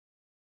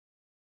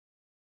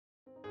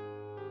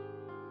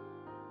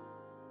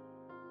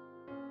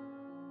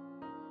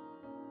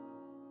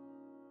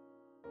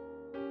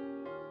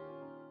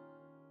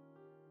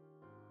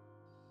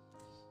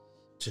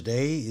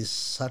Today is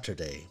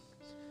Saturday,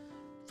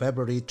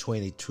 February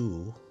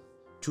 22,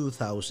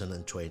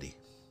 2020.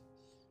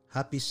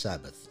 Happy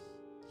Sabbath.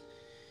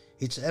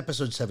 It's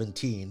episode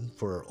 17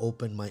 for our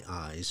Open My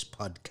Eyes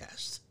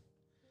podcast.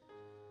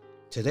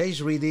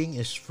 Today's reading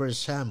is 1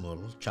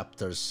 Samuel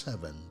chapter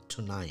 7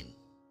 to 9.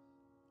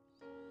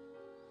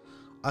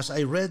 As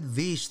I read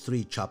these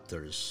three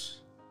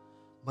chapters,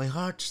 my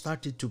heart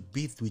started to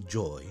beat with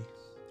joy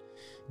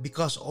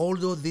because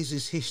although this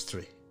is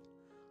history,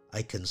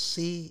 I can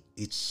see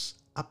its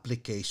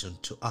application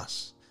to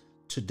us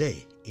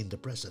today in the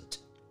present.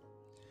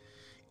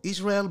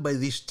 Israel by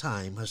this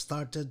time has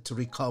started to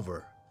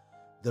recover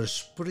their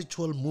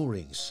spiritual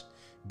moorings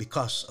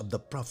because of the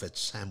prophet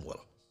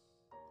Samuel.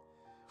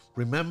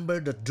 Remember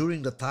that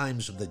during the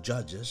times of the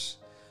judges,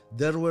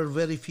 there were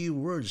very few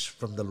words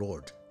from the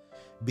Lord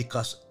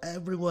because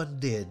everyone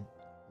did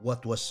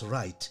what was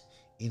right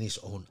in his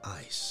own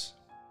eyes.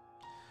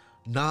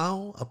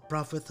 Now a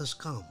prophet has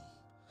come,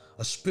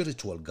 a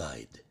spiritual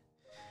guide.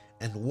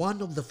 And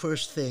one of the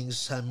first things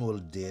Samuel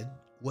did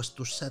was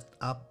to set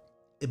up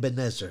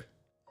Ebenezer,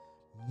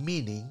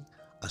 meaning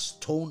a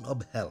stone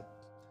of help,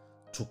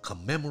 to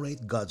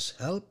commemorate God's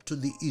help to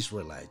the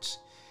Israelites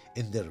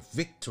in their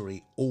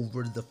victory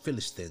over the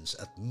Philistines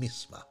at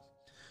Mizpah.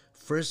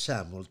 1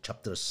 Samuel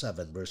chapter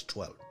 7 verse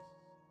 12.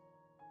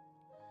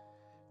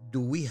 Do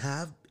we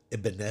have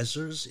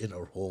Ebenezers in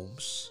our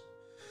homes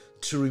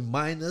to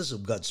remind us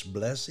of God's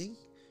blessing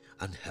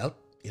and help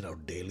in our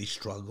daily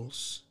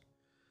struggles,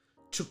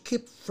 to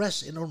keep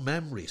fresh in our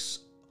memories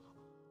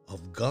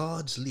of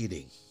God's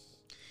leading,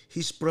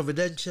 His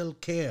providential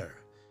care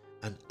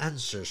and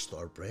answers to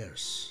our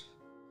prayers?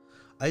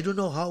 I don't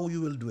know how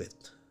you will do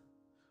it.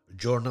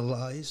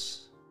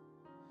 Journalize,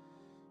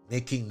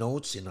 making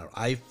notes in our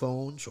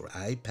iPhones or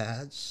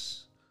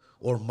iPads,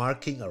 or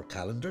marking our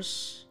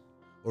calendars,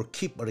 or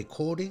keep a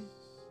recording.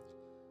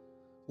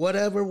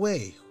 Whatever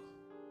way,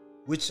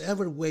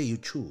 whichever way you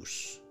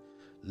choose,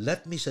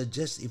 let me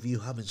suggest, if you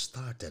haven't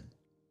started,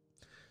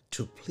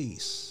 to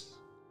please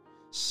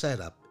set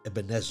up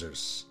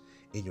Ebenezers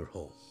in your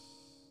home.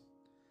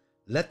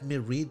 Let me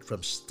read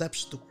from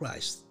Steps to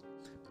Christ,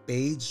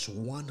 page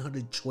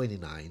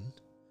 129.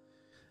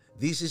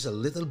 This is a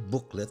little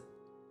booklet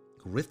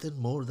written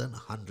more than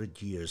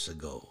 100 years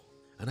ago,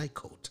 and I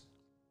quote,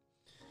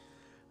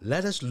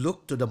 "Let us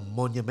look to the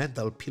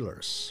monumental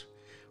pillars,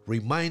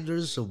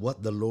 reminders of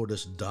what the Lord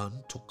has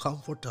done to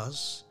comfort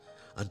us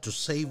and to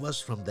save us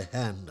from the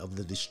hand of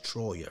the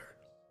destroyer.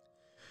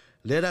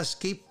 Let us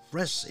keep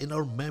fresh in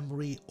our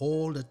memory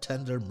all the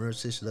tender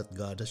mercies that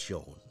God has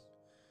shown.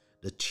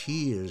 The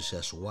tears He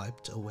has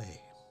wiped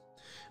away,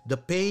 the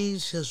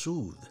pains He has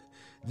soothed,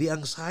 the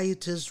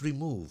anxieties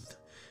removed,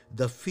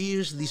 the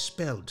fears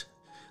dispelled,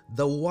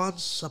 the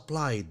wants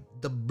supplied,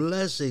 the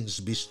blessings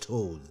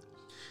bestowed,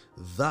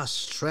 thus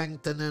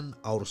strengthening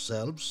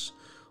ourselves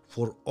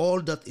for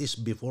all that is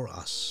before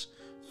us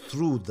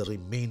through the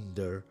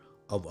remainder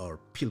of our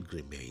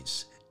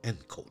pilgrimage."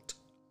 End quote.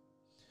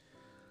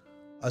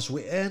 As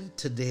we end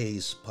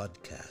today's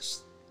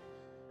podcast,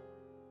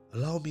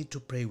 allow me to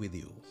pray with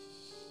you.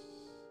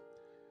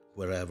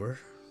 Wherever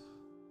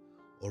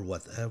or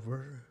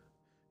whatever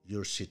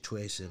your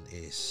situation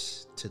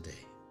is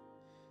today,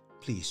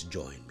 please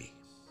join me.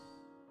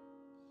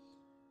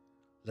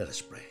 Let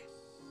us pray.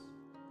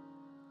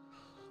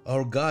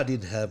 Our God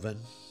in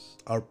heaven,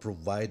 our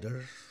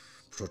provider,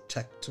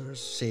 protector,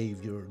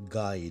 savior,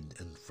 guide,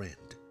 and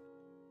friend,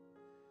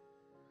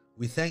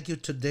 we thank you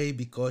today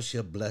because you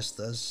have blessed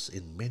us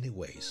in many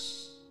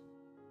ways.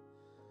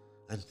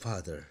 And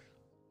Father,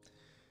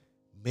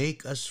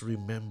 make us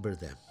remember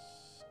them.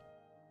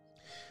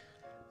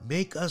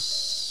 Make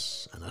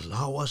us and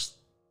allow us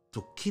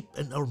to keep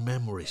in our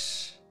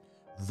memories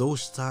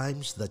those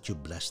times that you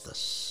blessed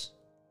us.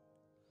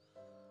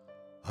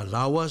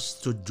 Allow us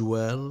to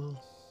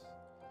dwell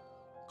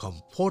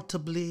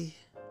comfortably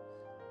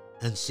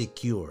and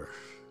secure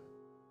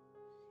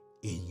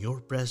in your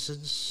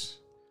presence,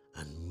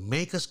 and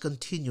make us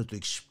continue to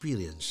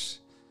experience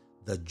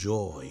the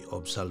joy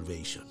of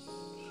salvation.